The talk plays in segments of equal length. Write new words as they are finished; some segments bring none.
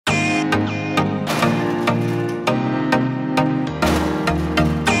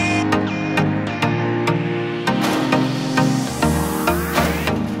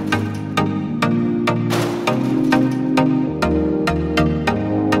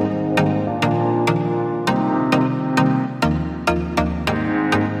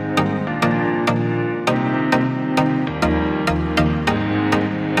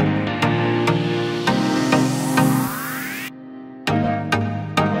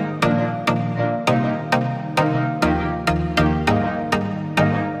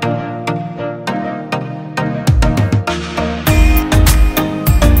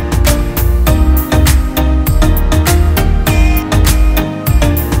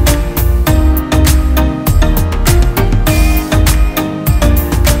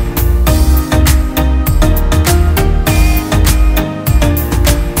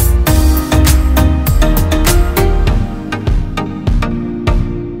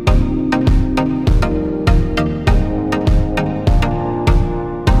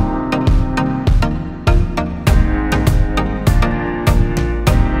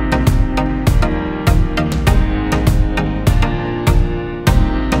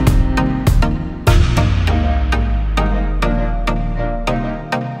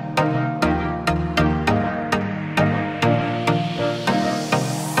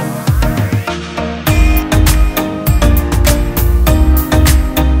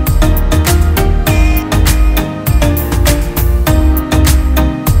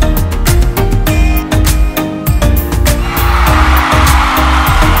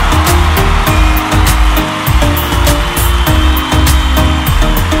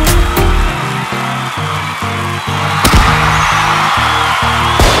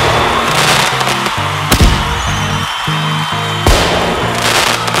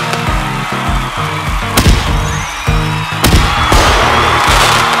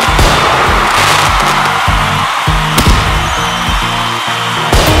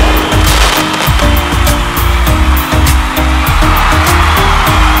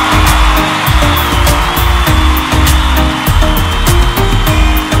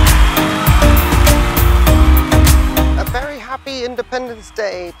Mother's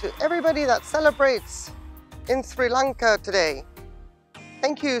Day to everybody that celebrates in Sri Lanka today.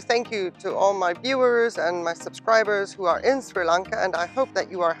 Thank you to all my viewers and my subscribers who are in Sri Lanka, and I hope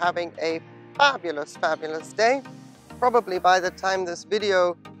that you are having a fabulous day. Probably by the time this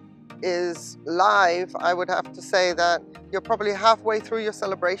video is live, I would have to say that you're probably halfway through your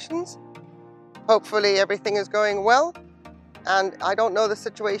celebrations. Hopefully everything is going well, and I don't know the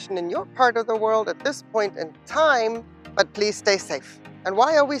situation in your part of the world at this point in time, but please stay safe. And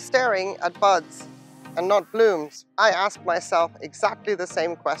why are we staring at buds and not blooms? I ask myself exactly the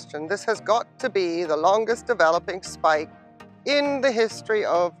same question. This has got to be the longest developing spike in the history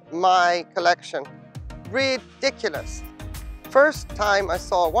of my collection. Ridiculous. First time I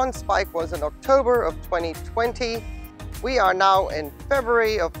saw one spike was in October of 2020. We are now in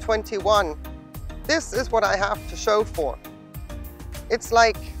February of 21. This is what I have to show for. It's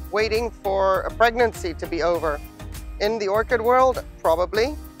like waiting for a pregnancy to be over. In the orchid world,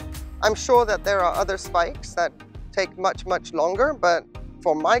 probably. I'm sure that there are other spikes that take much longer, but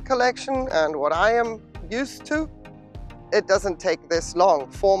for my collection and what I am used to, it doesn't take this long.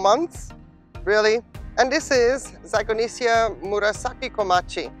 4 months? Really? And this is Zygonesia Murasaki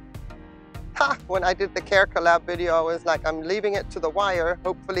Komachi. Ha! When I did the Care Collab video, I was like, I'm leaving it to the wire,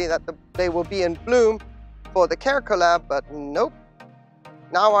 hopefully that they will be in bloom for the Care Collab, but nope.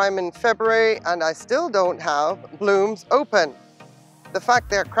 Now I'm in February and I still don't have blooms open. The fact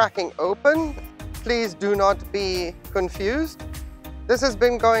they're cracking open, please do not be confused. This has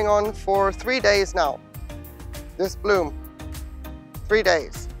been going on for 3 days now. This bloom, 3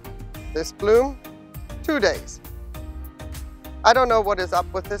 days. This bloom, 2 days. I don't know what is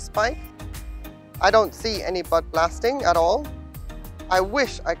up with this spike. I don't see any bud blasting at all. I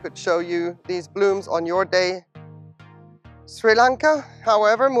wish I could show you these blooms on your day. Sri Lanka,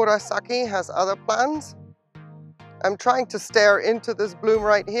 however, Murasaki has other plans. I'm trying to stare into this bloom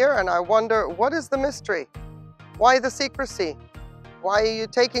right here and I wonder, what is the mystery? Why the secrecy? Why are you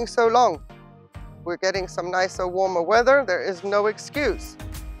taking so long? We're getting some nicer, warmer weather. There is no excuse.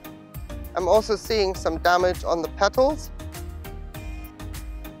 I'm also seeing some damage on the petals.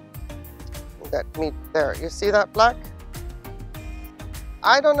 There, you see that black?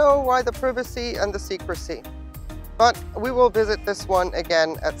 I don't know why the privacy and the secrecy, but we will visit this one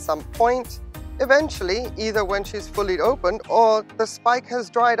again at some point. Eventually, either when she's fully opened or the spike has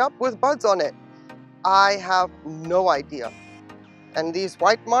dried up with buds on it. I have no idea. And these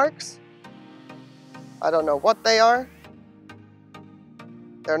white marks, I don't know what they are.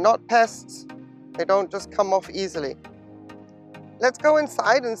 They're not pests. They don't just come off easily. Let's go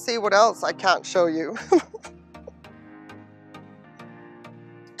inside and see what else I can't show you.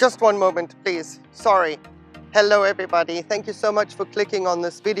 Just one moment, please. Sorry. Hello, everybody. Thank you so much for clicking on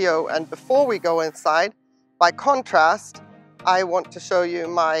this video. And before we go inside, by contrast, I want to show you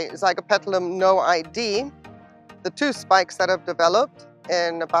my Zygopetalum No ID, the 2 spikes that I've developed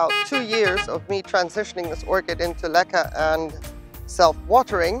in about 2 years of me transitioning this orchid into Leca and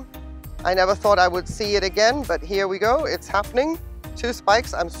self-watering. I never thought I would see it again, but here we go. It's happening. 2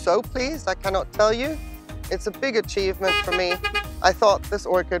 spikes. I'm so pleased. I cannot tell you. It's a big achievement for me. I thought this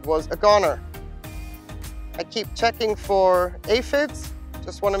orchid was a goner. I keep checking for aphids.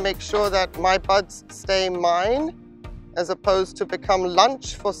 Just want to make sure that my buds stay mine as opposed to become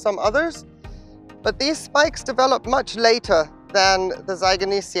lunch for some others. But these spikes develop much later than the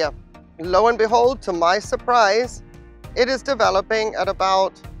Zygonesia. Lo and behold, to my surprise, it is developing at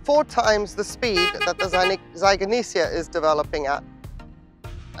about 4 times the speed that the Zygonesia is developing at.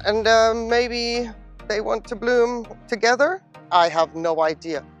 And maybe they want to bloom together? I have no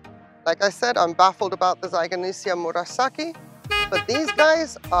idea. Like I said, I'm baffled about the Zygonesia Murasaki, but these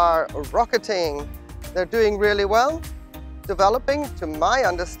guys are rocketing. They're doing really well, developing, to my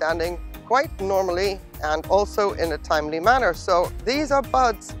understanding, quite normally and also in a timely manner. So these are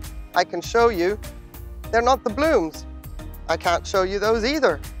buds I can show you. They're not the blooms. I can't show you those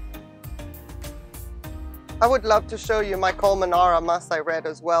either. I would love to show you my Colmenara Masai Red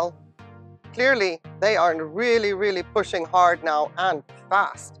as well. Clearly, they are really pushing hard now and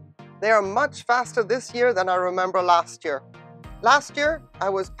fast. They are much faster this year than I remember last year. Last year, I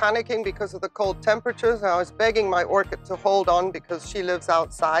was panicking because of the cold temperatures and I was begging my orchid to hold on because she lives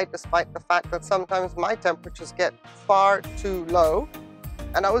outside, despite the fact that sometimes my temperatures get far too low.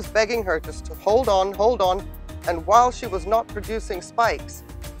 And I was begging her just to hold on. And while she was not producing spikes,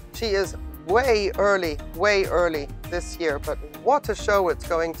 she is way early this year. But what a show it's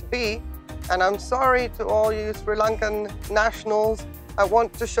going to be. And I'm sorry to all you Sri Lankan nationals. I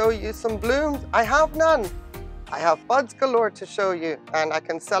want to show you some blooms. I have none. I have buds galore to show you, and I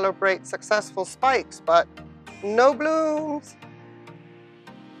can celebrate successful spikes, but no blooms.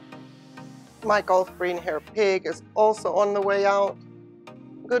 My Gulf Green Hair Pig is also on the way out.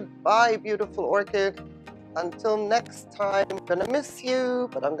 Goodbye, beautiful orchid. Until next time, I'm gonna miss you,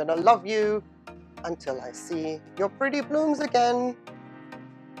 but I'm gonna love you until I see your pretty blooms again.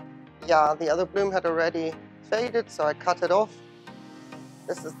 Yeah, the other bloom had already faded, so I cut it off.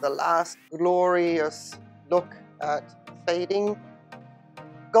 This is the last glorious look at fading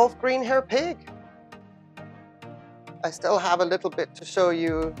Gulf Green Hair Pig. I still have a little bit to show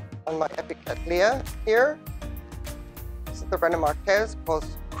you on my Epicatlia here. This is the Reina Marquez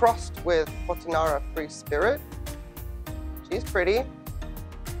crossed with Potinara Free Spirit. She's pretty.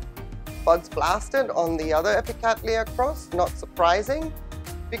 Buds blasted on the other Epicatlia cross, not surprising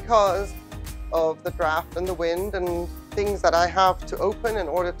because of the draft and the wind and things that I have to open in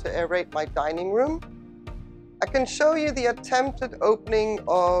order to aerate my dining room. I can show you the attempted opening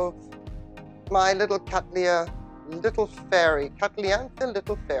of my little Cattleya Little Fairy, Cattleyanthia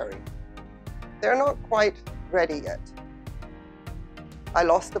Little Fairy. They're not quite ready yet. I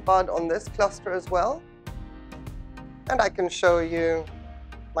lost a bud on this cluster as well. And I can show you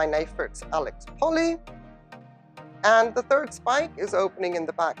my Neyfert's Alex Polly. And the third spike is opening in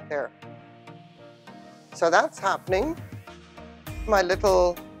the back there. So that's happening. My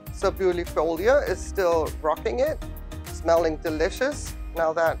little Subulifolia is still rocking it, smelling delicious.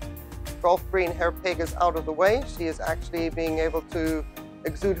 Now that Gulf Green Hair Pig is out of the way, she is actually being able to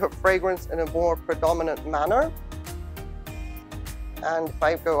exude her fragrance in a more predominant manner. And if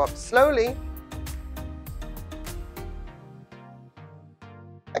I go up slowly,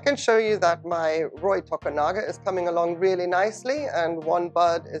 I can show you that my Roy Tokunaga is coming along really nicely, and one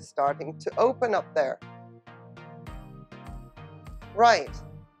bud is starting to open up there. Right.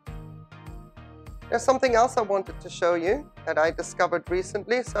 There's something else I wanted to show you that I discovered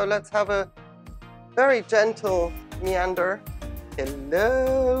recently, so let's have a very gentle meander.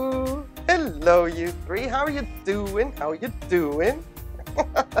 Hello, hello you three, how are you doing? How are you doing?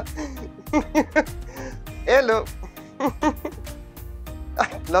 Hello.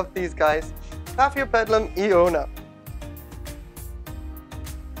 I love these guys. Paphiopedilum Iona.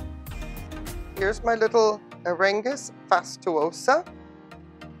 Here's my little Arengus fastuosa,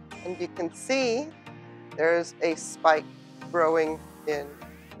 and you can see there's a spike growing in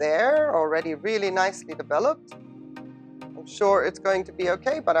there, already really nicely developed. I'm sure it's going to be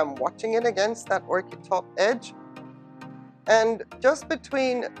okay, but I'm watching it against that orchid top edge. And just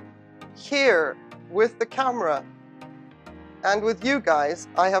between here with the camera and with you guys,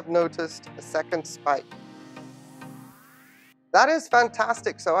 I have noticed a second spike. That is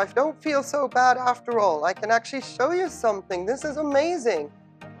fantastic, so I don't feel so bad after all. I can actually show you something. This is amazing.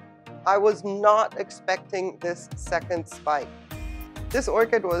 I was not expecting this second spike. This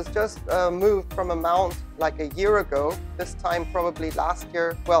orchid was just moved from a mount like a year ago, this time probably last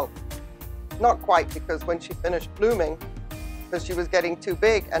year. Well, not quite, because when she finished blooming, because she was getting too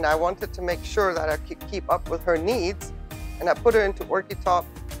big, and I wanted to make sure that I could keep up with her needs, and I put her into orchid top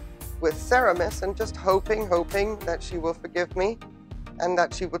with Seramis and just hoping that she will forgive me and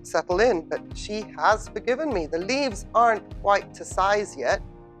that she would settle in. But she has forgiven me. The leaves aren't quite to size yet,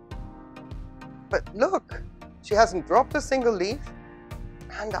 but look, she hasn't dropped a single leaf,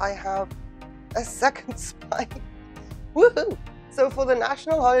 and I have a second spike. Woohoo! So for the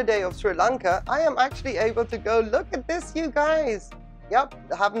national holiday of Sri Lanka, I am actually able to go, look at this, you guys. Yep,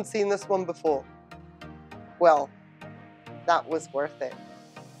 I haven't seen this one before. Well, that was worth it.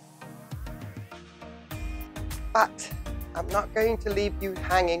 But I'm not going to leave you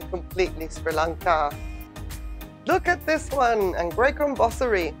hanging completely, Sri Lanka. Look at this one, and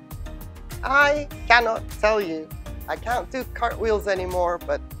Gracrombossery. I cannot tell you. I can't do cartwheels anymore,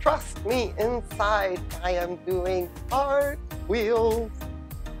 but trust me, inside I am doing cartwheels.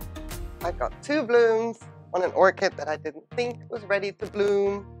 I've got 2 blooms on an orchid that I didn't think was ready to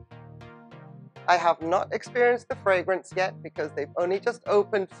bloom. I have not experienced the fragrance yet because they've only just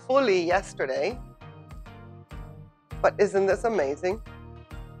opened fully yesterday. But isn't this amazing?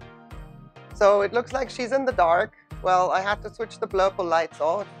 So it looks like she's in the dark. Well, I had to switch the blurple lights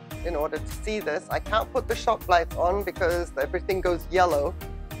off in order to see this. I can't put the shop lights on because everything goes yellow.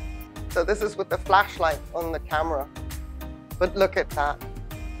 So this is with the flashlight on the camera. But look at that.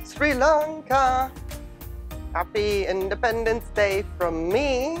 Sri Lanka! Happy Independence Day from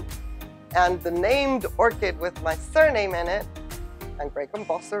me and the named orchid with my surname in it, and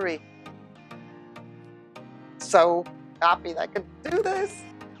Gracrombossery. So happy that I could do this.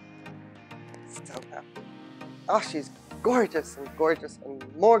 So happy. Oh, she's gorgeous and gorgeous and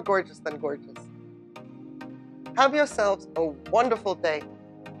more gorgeous than gorgeous. Have yourselves a wonderful day.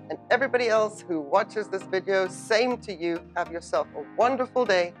 And everybody else who watches this video, same to you. Have yourself a wonderful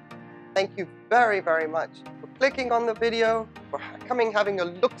day. Thank you very, very much for clicking on the video, for having a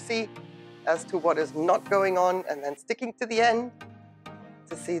look-see as to what is not going on, and then sticking to the end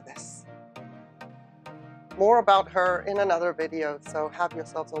to see this. More about her in another video, so have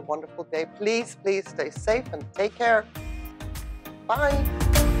yourselves a wonderful day. Please, please stay safe and take care. Bye.